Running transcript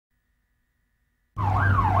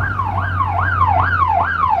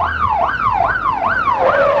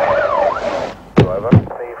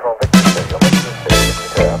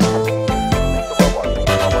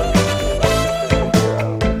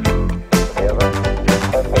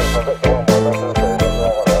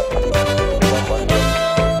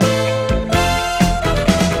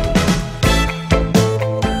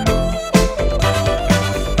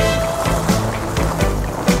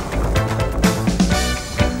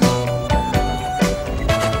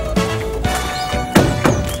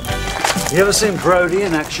You ever seen Brodie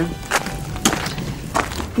in action?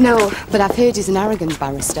 No, but I've heard he's an arrogant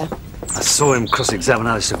barrister. I saw him cross-examine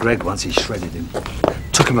Alistair Greig once. He shredded him.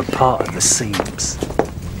 Took him apart at the seams.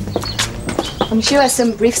 I'm sure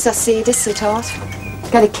some briefs are sadists at heart.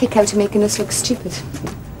 Got a kick out of making us look stupid.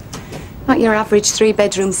 Not your average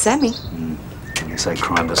three-bedroom semi. You say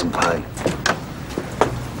crime doesn't pay.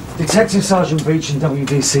 Detective Sergeant Beech and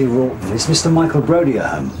W.D.C. Rawton. Is Mr. Michael Brodie at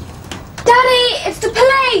home? Daddy, it's the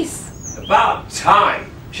police! About time.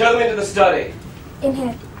 Show them into the study. In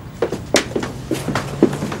here.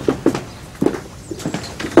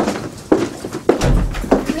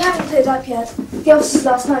 We haven't cleared up yet. The officers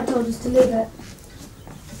last night told us to leave it.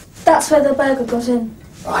 That's where the burglar got in.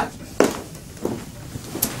 Right.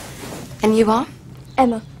 And you are?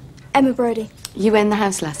 Emma. Emma Brodie. You were in the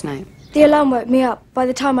house last night? The alarm woke me up. By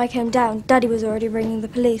the time I came down, Daddy was already ringing the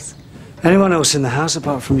police. Anyone else in the house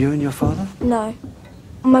apart from you and your father? No.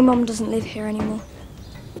 My mum doesn't live here anymore.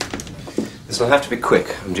 This will have to be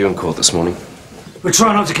quick. I'm due in court this morning. We'll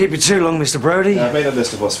try not to keep you too long, Mr. Brodie. I've made a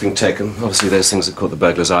list of what's been taken. Obviously, those things that caught the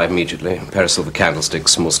burglar's eye immediately. A pair of silver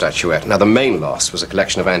candlesticks, small statuette. Now, the main loss was a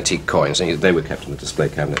collection of antique coins, and they were kept in the display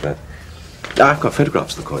cabinet there. I've got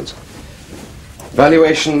photographs of the coins.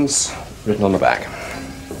 Valuations written on the back.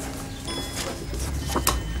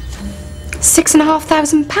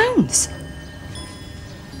 £6,500.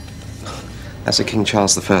 That's a King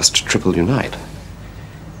Charles I triple unite.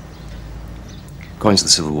 Coins of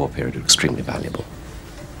the Civil War period are extremely valuable.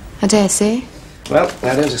 I dare say. Well,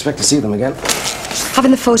 I don't expect to see them again.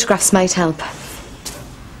 Having the photographs might help.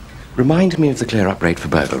 Remind me of the clear-up rate for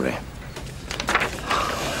burglary.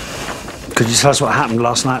 Could you tell us what happened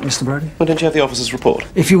last night, Mr. Brodie? Well, didn't you have the officer's report?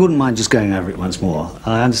 If you wouldn't mind just going over it once more.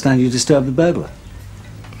 I understand you disturbed the burglar.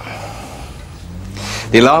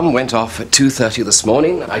 The alarm went off at 2:30 this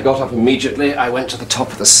morning. I got up immediately. I went to the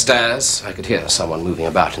top of the stairs. I could hear someone moving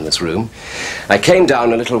about in this room. I came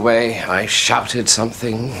down a little way. I shouted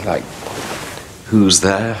something like, "Who's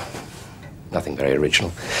there?" Nothing very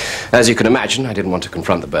original. As you can imagine, I didn't want to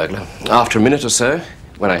confront the burglar. After a minute or so,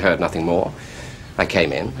 when I heard nothing more, I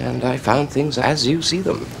came in and I found things as you see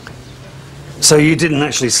them. So you didn't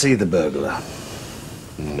actually see the burglar?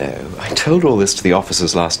 No, I told all this to the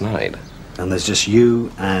officers last night. And there's just you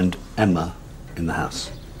and Emma in the house?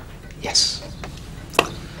 Yes.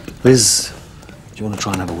 Liz, do you want to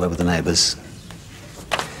try and have a word with the neighbours?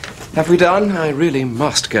 Have we done? I really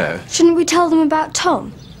must go. Shouldn't we tell them about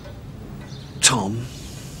Tom? Tom?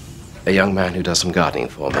 A young man who does some gardening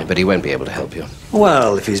for me, but he won't be able to help you.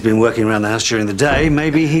 Well, if he's been working around the house during the day,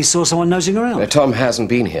 maybe he saw someone nosing around. No, Tom hasn't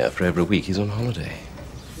been here for over a week. He's on holiday.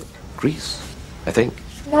 Greece, I think.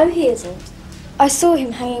 No, he isn't. I saw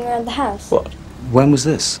him hanging around the house. What? When was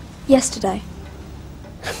this? Yesterday.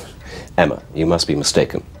 Emma, you must be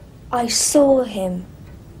mistaken. I saw him.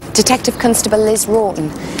 Detective Constable Liz Rawton.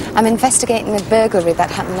 I'm investigating a burglary that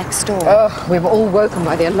happened next door. Oh, we were all woken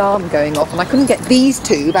by the alarm going off and I couldn't get these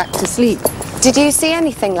two back to sleep. Did you see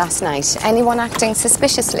anything last night? Anyone acting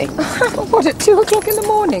suspiciously? What, at 2 o'clock in the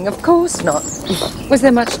morning? Of course not. Was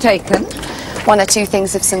there much taken? One or two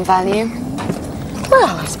things of some value.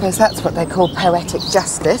 Well, I suppose that's what they call poetic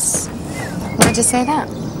justice. Why'd you say that?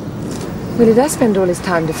 Well, he does spend all his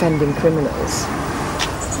time defending criminals.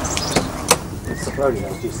 Mr. Brodie, I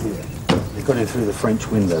was just here. They got in through the French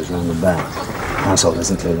windows round the back. Household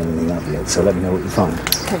hasn't cleared anything up yet, so let me know what you find.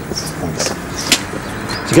 Thanks.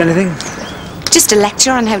 Did you get anything? Just a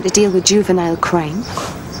lecture on how to deal with juvenile crime.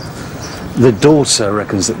 The daughter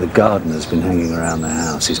reckons that the gardener's been hanging around the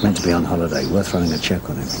house. He's meant to be on holiday. Worth running a check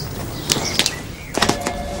on him.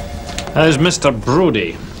 How's Mr.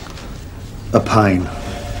 Brodie? A pain.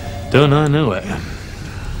 Don't I know it?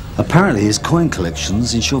 Apparently his coin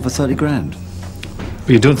collection's insured for 30 grand. But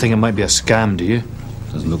you don't think it might be a scam, do you?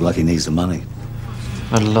 Doesn't look like he needs the money.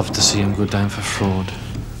 I'd love to see him go down for fraud.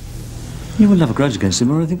 You wouldn't have a grudge against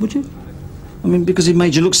him or anything, would you? I mean, because he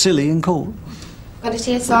made you look silly in court. Got it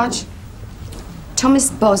here, Sarge? Thomas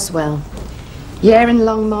Boswell. Year in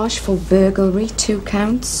Longmarsh for burglary, 2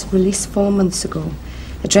 counts. Released 4 months ago.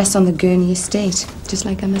 Address on the Gurney estate, just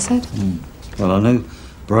like Emma said. Well, I know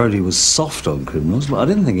Brodie was soft on criminals, but I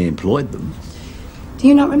didn't think he employed them. Do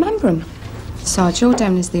you not remember him? Sarge, you're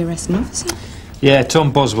down as the arresting officer. Yeah,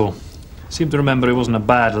 Tom Boswell. Seem to remember he wasn't a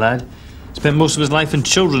bad lad. Spent most of his life in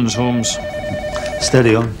children's homes.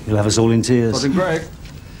 Steady on, you'll have us all in tears. What's in Greig?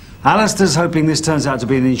 Alistair's hoping this turns out to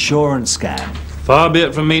be an insurance scam. Far be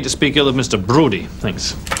it from me to speak ill of Mr. Brodie.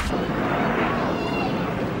 Thanks.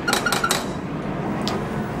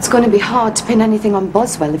 It's going to be hard to pin anything on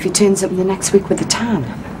Boswell if he turns up in the next week with a tan.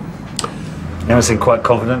 Emma seemed quite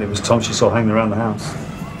confident it was Tom she saw hanging around the house.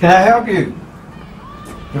 Can I help you?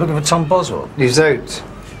 You're looking for Tom Boswell? He's out.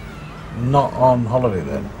 Not on holiday,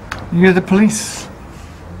 then? You're the police.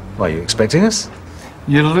 Why, are you expecting us?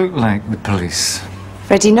 You look like the police.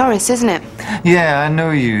 Freddie Norris, isn't it? Yeah, I know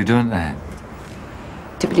you, don't I?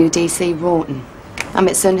 W.D.C. Rawton. I'm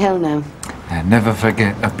at Sun Hill now. I never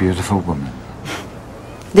forget a beautiful woman.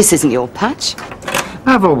 This isn't your patch.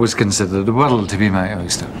 I've always considered the world to be my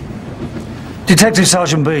oyster. Detective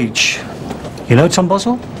Sergeant Beech. You know Tom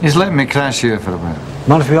Boswell? He's let me crash here for a while.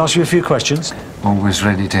 Mind if we ask you a few questions? Always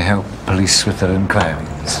ready to help police with their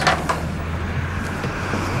inquiries.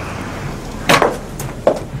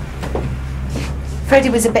 Freddie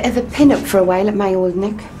was a bit of a pin-up for a while at my old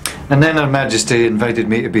Nick. And then Her Majesty invited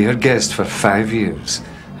me to be her guest for 5 years.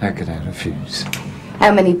 How could I refuse?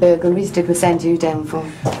 How many burglaries did we send you down for?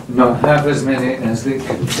 Not half as many as they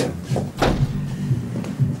could have done.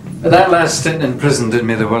 But that last stint in prison did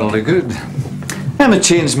me the world of good. I'm a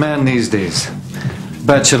changed man these days.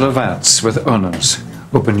 Bachelor of Arts with honours.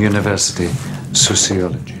 Open University.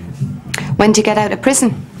 Sociology. When did you get out of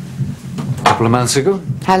prison? A couple of months ago.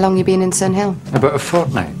 How long you been in Sun Hill? About a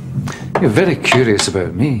fortnight. You're very curious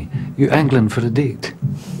about me. You angling for a date.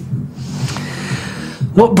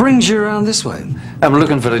 What brings you around this way? I'm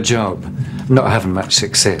looking for a job. Not having much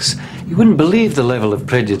success. You wouldn't believe the level of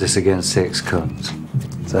prejudice against ex-cons.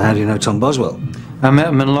 So how do you know Tom Boswell? I met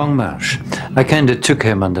him in Longmarsh. I kinda took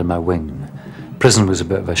him under my wing. Prison was a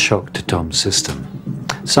bit of a shock to Tom's system.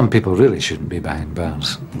 Some people really shouldn't be behind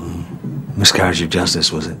bars. Miscarriage of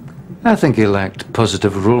justice, was it? I think he lacked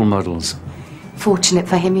positive role models. Fortunate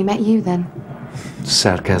for him he met you then.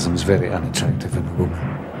 Sarcasm's very unattractive in a woman.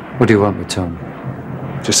 What do you want with Tom?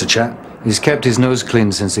 Just a chat? He's kept his nose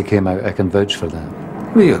clean since he came out. I can vouch for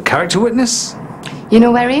that. Were you a character witness? You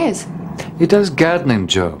know where he is? He does gardening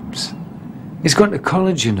jobs. He's gone to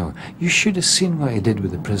college, you know. You should have seen what he did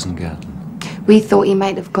with the prison garden. We thought he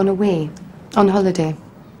might have gone away. On holiday.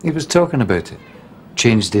 He was talking about it.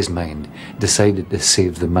 Changed his mind. Decided to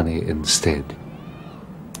save the money instead.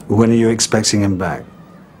 When are you expecting him back?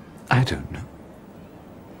 I don't know.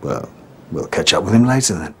 Well, we'll catch up with him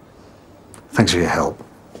later then. Thanks for your help.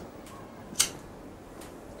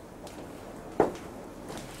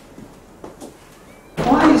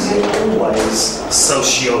 Why is it always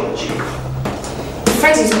sociology?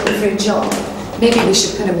 Freddie's looking for a job. Maybe we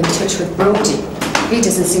should put him in touch with Brodie. He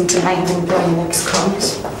doesn't seem to mind employing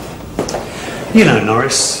ex-cons. You know,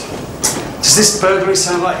 Norris, does this burglary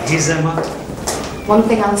sound like his MO? One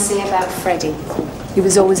thing I'll say about Freddie, he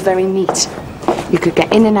was always very neat. You could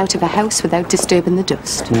get in and out of a house without disturbing the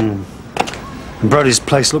dust. And Brodie's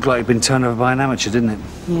place looked like it'd been turned over by an amateur, didn't it?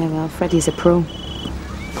 Yeah, well, Freddie's a pro.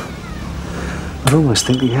 I'd almost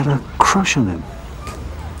think he had a crush on him.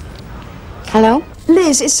 Hello?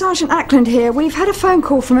 Liz, it's Sergeant Ackland here. We've had a phone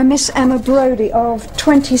call from a Miss Emma Brodie of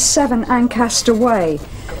 27 Ancaster Way.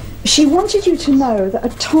 She wanted you to know that a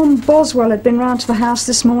Tom Boswell had been round to the house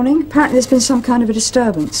this morning. Apparently there's been some kind of a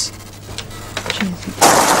disturbance.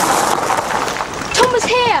 Tom was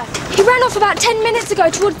here. He ran off about 10 minutes ago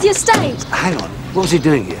towards the estate. Hang on, what was he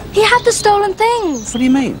doing here? He had the stolen things. What do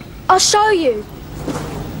you mean? I'll show you.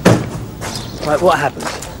 Right, what happened?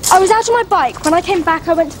 I was out on my bike. When I came back,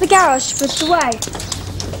 I went to the garage to put it away.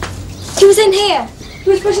 He was in here. He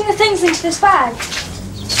was putting the things into this bag.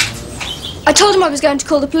 I told him I was going to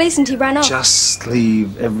call the police and he ran off. Just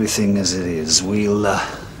leave everything as it is. We'll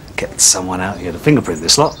get someone out here to fingerprint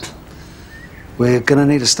this lot. We're gonna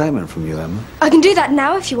need a statement from you, Emma. I can do that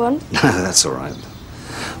now if you want. That's all right.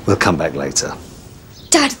 We'll come back later.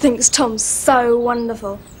 Dad thinks Tom's so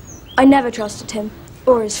wonderful. I never trusted him,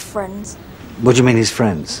 or his friends. What do you mean, his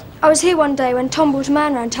friends? I was here one day when Tom brought a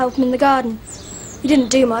man round to help him in the garden. He didn't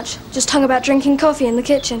do much, just hung about drinking coffee in the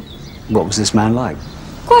kitchen. What was this man like?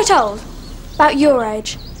 Quite old, about your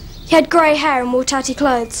age. He had grey hair and wore tatty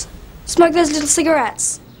clothes. Smoked those little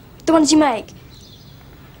cigarettes, the ones you make.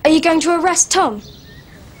 Are you going to arrest Tom?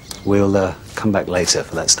 We'll come back later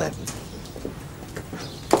for that statement.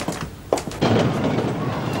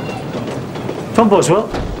 Tom Boswell?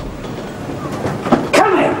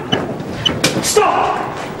 Come here! Stop!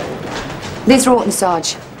 Liz Rawton,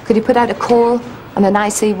 Sarge. Could you put out a call on an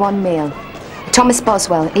IC1 male? Thomas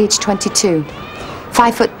Boswell, age 22.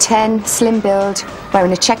 5'10", slim build,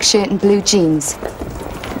 wearing a check shirt and blue jeans.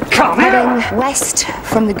 Come here! Heading west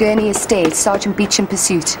from the Gurney estate, Sergeant Beech in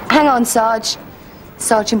pursuit. Hang on, Sarge.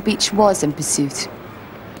 Sergeant Beech was in pursuit.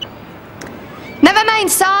 Never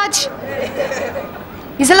mind, Sarge.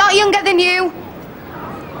 He's a lot younger than you.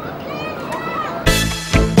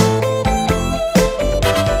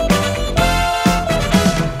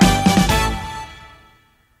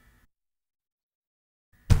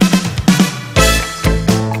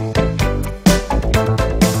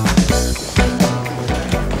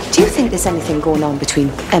 there's anything going on between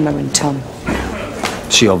Emma and Tom.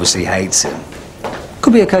 She obviously hates him.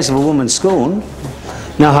 Could be a case of a woman's scorn.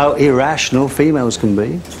 Know how irrational females can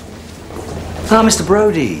be. Ah, Mr.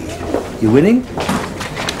 Brodie, you winning?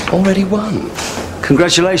 Already won.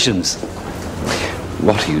 Congratulations.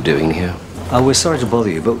 What are you doing here? Oh, we're sorry to bother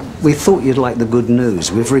you, but we thought you'd like the good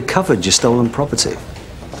news. We've recovered your stolen property.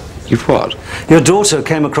 You've what? Your daughter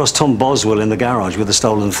came across Tom Boswell in the garage with the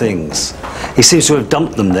stolen things. He seems to have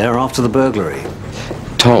dumped them there after the burglary.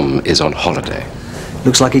 Tom is on holiday.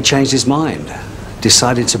 Looks like he changed his mind.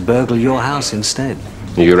 Decided to burgle your house instead.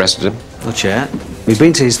 You arrested him? Not yet. We've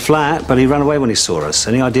been to his flat, but he ran away when he saw us.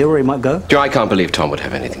 Any idea where he might go? I can't believe Tom would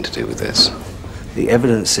have anything to do with this. The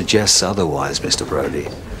evidence suggests otherwise, Mr. Brodie.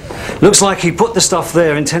 Looks like he put the stuff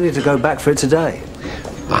there intending to go back for it today.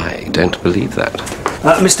 I don't believe that.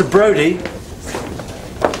 Mr. Brodie,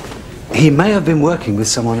 he may have been working with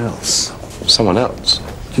someone else. Someone else?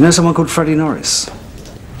 Do you know someone called Freddie Norris?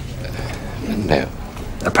 No.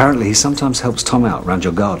 Apparently he sometimes helps Tom out round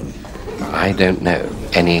your garden. I don't know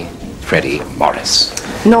any Freddie Morris.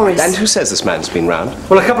 Norris. And who says this man's been round?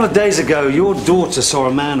 Well, a couple of days ago, your daughter saw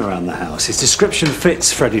a man around the house. His description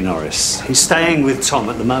fits Freddie Norris. He's staying with Tom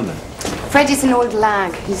at the moment. Freddie's an old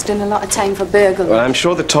lag. He's done a lot of time for burglary. Well, I'm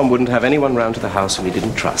sure that Tom wouldn't have anyone round to the house whom he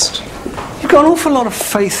didn't trust. You've got an awful lot of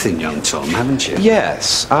faith in young Tom, haven't you?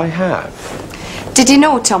 Yes, I have. Did you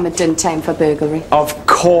know Tom had done time for burglary? Of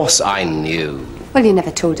course I knew. Well, you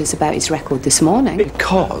never told us about his record this morning.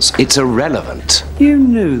 Because it's irrelevant. You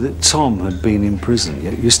knew that Tom had been in prison,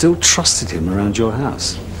 yet you still trusted him around your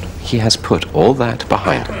house. He has put all that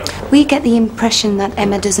behind him. We get the impression that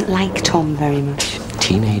Emma doesn't like Tom very much.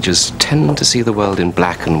 Teenagers tend to see the world in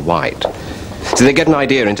black and white. So they get an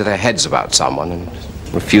idea into their heads about someone and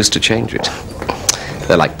refuse to change it.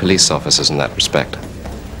 They're like police officers in that respect.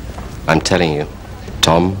 I'm telling you,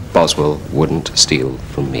 Tom Boswell wouldn't steal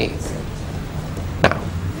from me. Now,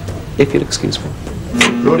 if you'll excuse me.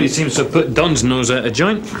 Brodie seems to have put Don's nose out of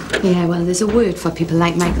joint. Yeah, well, there's a word for people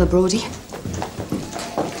like Michael Brodie.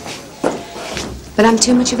 But I'm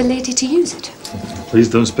too much of a lady to use it. Please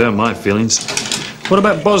don't spare my feelings. What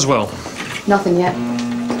about Boswell? Nothing yet.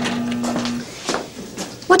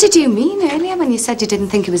 What did you mean earlier when you said you didn't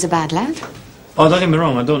think he was a bad lad? Oh, don't get me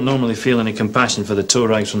wrong, I don't normally feel any compassion for the toe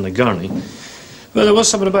rags from the gurney. But there was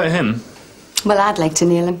something about him. Well, I'd like to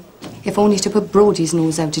nail him, if only to put Brodie's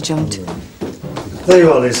nose out of joint. There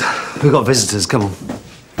you are, Liz. We've got visitors, come on.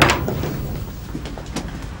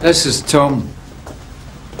 This is Tom.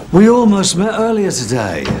 We almost met earlier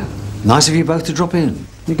today. Nice of you both to drop in.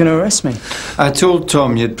 You're going to arrest me? I told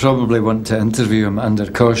Tom you'd probably want to interview him under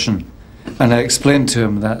caution, and I explained to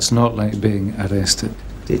him that's not like being arrested.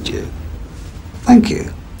 Did you? Thank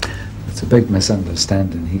you. It's a big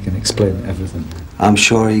misunderstanding. He can explain everything. I'm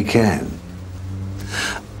sure he can.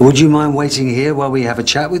 Would you mind waiting here while we have a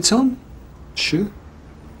chat with Tom? Sure.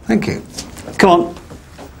 Thank you. Come on.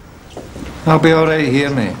 I'll be all right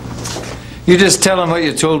here, mate. You just tell him what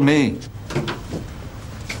you told me.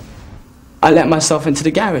 I let myself into the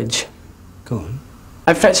garage. Go on.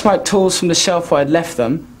 I fetched my tools from the shelf where I'd left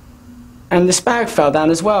them, and this bag fell down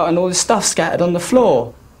as well, and all this stuff scattered on the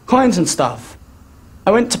floor. Coins and stuff.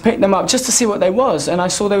 I went to pick them up just to see what they was, and I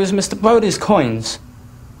saw there was Mr. Brodie's coins.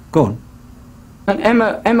 Go on. And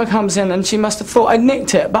Emma comes in, and she must have thought I'd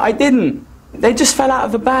nicked it, but I didn't. They just fell out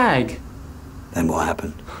of the bag. Then what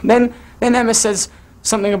happened? Then Emma says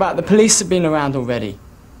something about the police had been around already.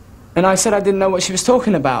 And I said I didn't know what she was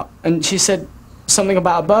talking about. And she said something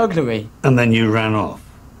about a burglary. And then you ran off?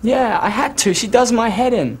 Yeah, I had to. She does my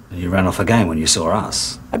head in. And you ran off again when you saw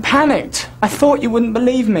us? I panicked. I thought you wouldn't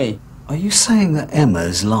believe me. Are you saying that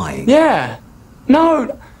Emma's lying? Yeah.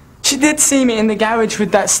 No, she did see me in the garage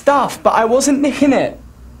with that stuff, but I wasn't nicking it.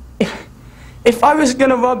 If I was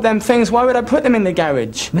going to rob them things, why would I put them in the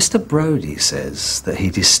garage? Mr. Brodie says that he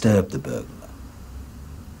disturbed the burglar.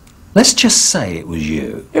 Let's just say it was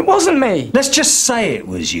you. It wasn't me. Let's just say it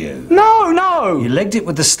was you. No. You legged it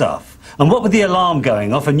with the stuff. And what with the alarm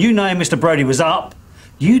going off and you knowing Mr. Brodie was up,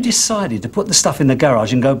 you decided to put the stuff in the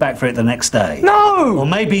garage and go back for it the next day. No. Or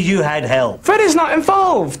maybe you had help. Freddie's not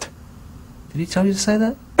involved. Did he tell you to say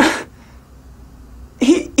that?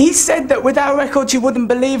 He said that with our records you wouldn't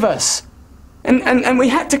believe us. And we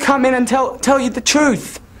had to come in and tell you the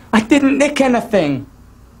truth. I didn't nick anything.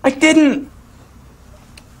 I didn't.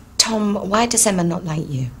 Tom, why does Emma not like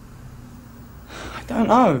you? I don't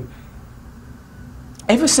know.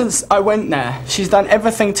 Ever since I went there, she's done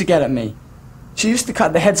everything to get at me. She used to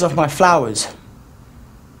cut the heads off my flowers.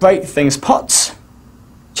 Break things, pots.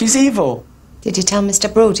 She's evil. Did you tell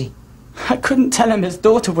Mr. Brodie? I couldn't tell him his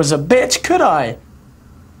daughter was a bitch, could I?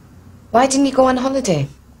 Why didn't you go on holiday?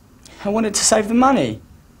 I wanted to save the money.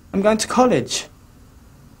 I'm going to college.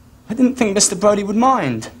 I didn't think Mr. Brodie would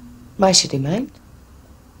mind. Why should he mind?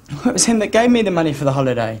 It was him that gave me the money for the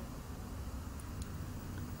holiday.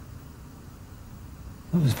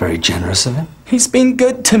 That was very generous of him. He's been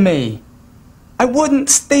good to me. I wouldn't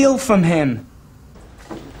steal from him.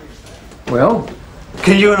 Well,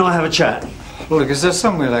 can you and I have a chat? Look, is there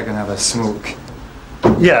somewhere I can have a smoke?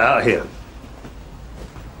 Yeah, out here.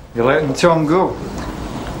 You're letting Tom go?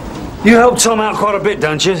 You help Tom out quite a bit,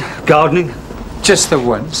 don't you? Gardening? Just the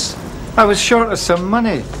once. I was short of some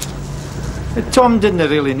money. Tom didn't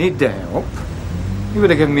really need the help. He would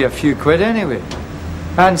have given me a few quid anyway.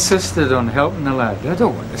 I insisted on helping the lad. I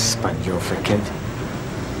don't want to sponge off a kid.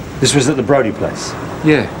 This was at the Brodie place?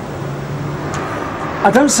 Yeah.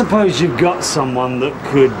 I don't suppose you've got someone that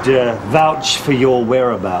could vouch for your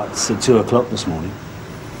whereabouts at 2 o'clock this morning?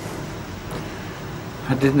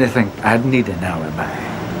 I didn't think I'd need an alibi.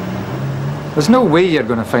 There's no way you're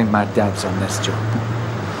going to find my dad's on this job.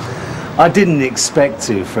 I didn't expect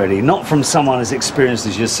to, Freddie. Not from someone as experienced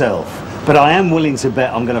as yourself. But I am willing to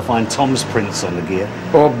bet I'm going to find Tom's prints on the gear.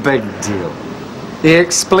 Oh, big deal. He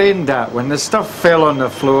explained that when the stuff fell on the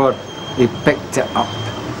floor, he picked it up.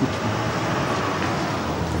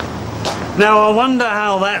 Now, I wonder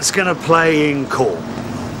how that's going to play in court.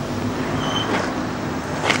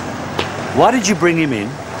 Why did you bring him in?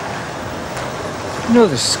 You know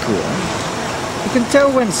the score. You can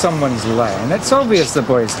tell when someone's lying. It's obvious the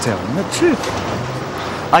boy's telling the truth.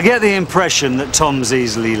 I get the impression that Tom's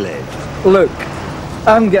easily led. Look,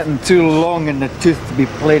 I'm getting too long in the tooth to be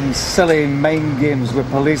playing silly mind games with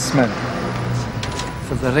policemen.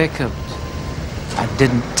 For the record, I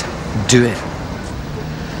didn't do it.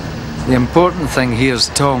 The important thing here's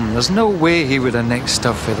Tom. There's no way he would have nicked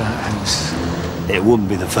stuff for that house. It wouldn't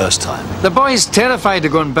be the first time. The boy's terrified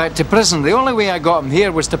of going back to prison. The only way I got him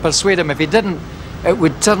here was to persuade him if he didn't, it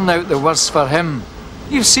would turn out the worse for him.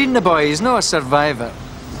 You've seen the boy, he's not a survivor.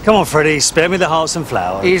 Come on, Freddie, spare me the hearts and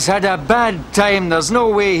flowers. He's had a bad time. There's no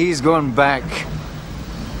way he's going back.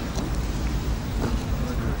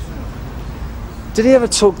 Did he ever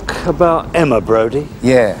talk about Emma, Brodie?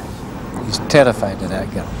 Yeah. He's terrified of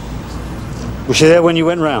that girl. Was she there when you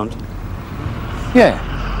went round? Yeah.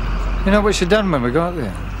 You know what she done when we got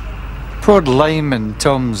there? Poured lime in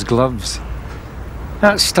Tom's gloves.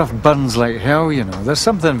 That stuff burns like hell, you know. There's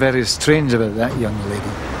something very strange about that young lady.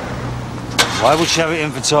 Why would she have it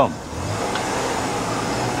in for Tom?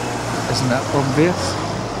 Isn't that obvious?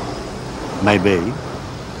 Maybe.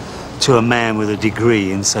 To a man with a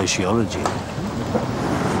degree in sociology.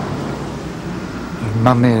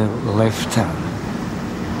 Mummy left her.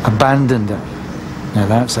 Abandoned her. Now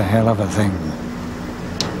that's a hell of a thing.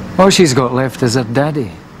 All she's got left is her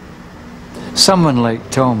daddy. Someone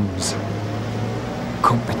like Tom's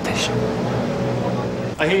competition.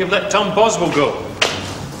 I hear you've let Tom Boswell go.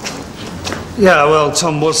 Yeah, well,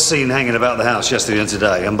 Tom was seen hanging about the house yesterday and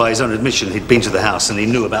today, and by his own admission, he'd been to the house and he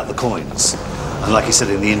knew about the coins. And like he said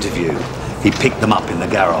in the interview, he picked them up in the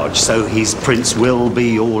garage, so his prints will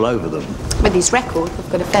be all over them. With his record,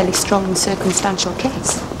 we've got a fairly strong and circumstantial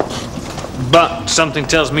case. But something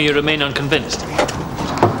tells me you remain unconvinced.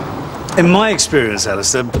 In my experience,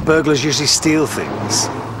 Alistair, burglars usually steal things.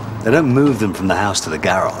 They don't move them from the house to the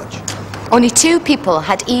garage. Only 2 people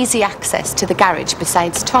had easy access to the garage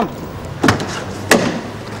besides Tom.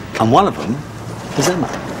 And one of them is Emma.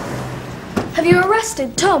 Have you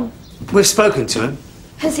arrested Tom? We've spoken to him.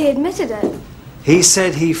 Has he admitted it? He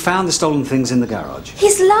said he found the stolen things in the garage.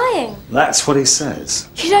 He's lying. That's what he says.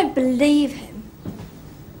 You don't believe him.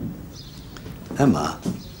 Emma,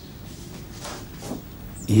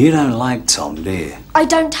 you don't like Tom, do you? I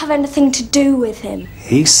don't have anything to do with him.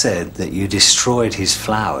 He said that you destroyed his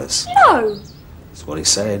flowers. No. That's what he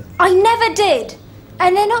said. I never did.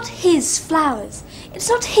 And they're not his flowers. It's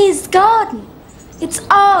not his garden. It's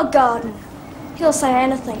our garden. He'll say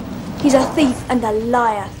anything. He's a thief and a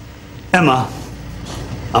liar. Emma,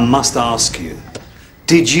 I must ask you,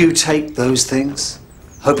 did you take those things,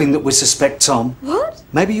 hoping that we'd suspect Tom? What?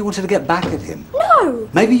 Maybe you wanted to get back at him. No.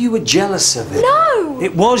 Maybe you were jealous of it. No.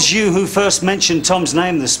 It was you who first mentioned Tom's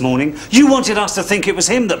name this morning. You wanted us to think it was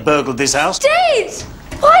him that burgled this house. Did?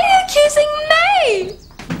 Why are you accusing me?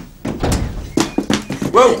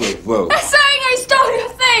 Whoa, whoa. They're saying I stole your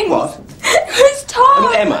things. What? It was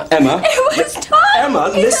Tom. Emma. It was Tom.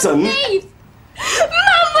 Emma, He's listen. a thief.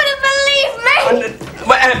 Mum wouldn't believe me.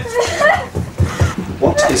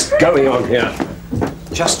 What is going on here?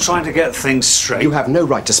 Just trying to get things straight. You have no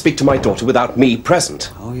right to speak to my daughter without me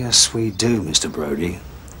present. Oh, yes, we do, Mr. Brodie.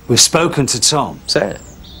 We've spoken to Tom. Say it.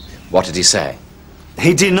 What did he say?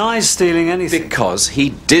 He denies stealing anything. Because he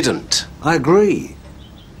didn't. I agree.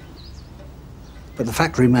 But the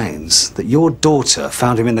fact remains that your daughter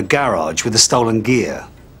found him in the garage with the stolen gear.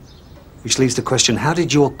 Which leaves the question, how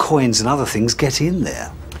did your coins and other things get in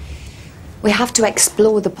there? We have to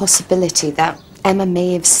explore the possibility that Emma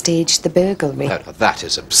may have staged the burglary. No, that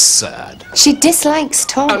is absurd. She dislikes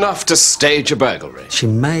Tom. Enough to stage a burglary. She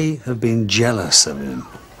may have been jealous of him.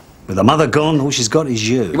 With her mother gone, all she's got is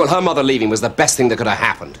you. Well, her mother leaving was the best thing that could have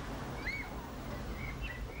happened.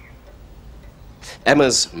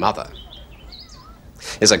 Emma's mother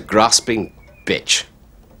is a grasping bitch.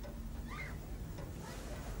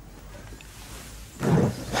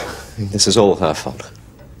 This is all her fault.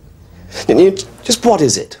 Just what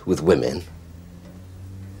is it with women?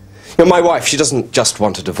 My wife, she doesn't just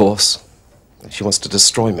want a divorce. She wants to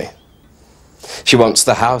destroy me. She wants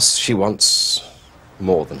the house. She wants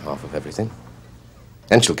more than half of everything.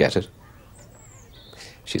 And she'll get it.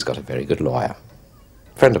 She's got a very good lawyer.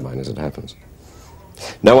 Friend of mine, as it happens.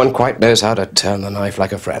 No one quite knows how to turn the knife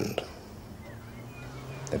like a friend.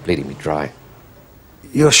 They're bleeding me dry.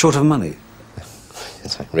 You're short of money?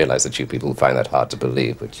 Yes, I realize that you people find that hard to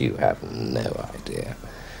believe, but you have no idea.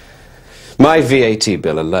 My VAT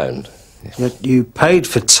bill alone. Yet you paid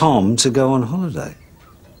for Tom to go on holiday.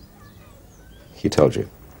 He told you.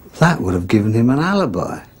 That would have given him an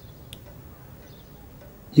alibi.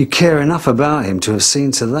 You care enough about him to have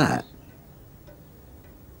seen to that.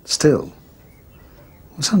 Still,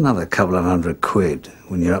 what's another couple of £100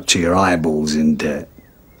 when you're up to your eyeballs in debt?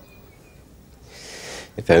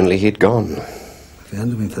 If only he'd gone. If it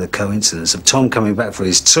hadn't been for the coincidence of Tom coming back for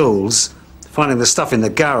his tools, finding the stuff in the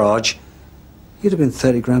garage, you'd have been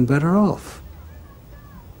 30 grand better off.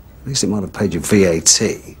 At least it might have paid your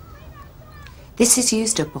VAT. This has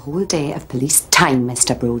used up a whole day of police time,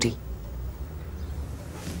 Mr. Brodie.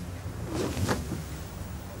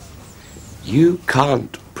 You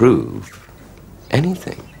can't prove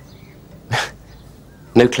anything.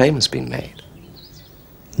 No claim has been made.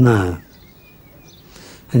 No.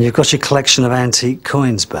 And you've got your collection of antique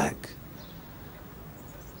coins back.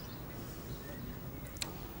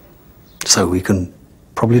 So we can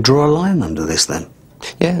probably draw a line under this then.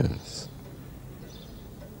 Yes.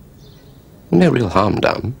 No real harm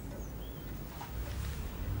done.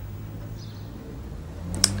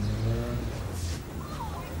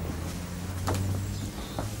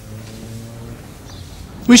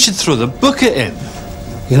 We should throw the bucket in.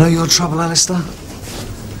 You know your trouble, Alistair?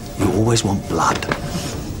 You always want blood.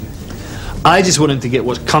 I just want him to get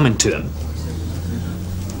what's coming to him.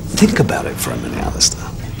 Think about it for a minute, Alistair.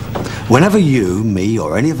 Whenever you, me,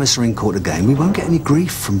 or any of us are in court again, we won't get any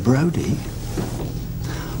grief from Brodie.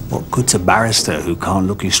 What good's a barrister who can't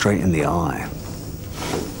look you straight in the eye?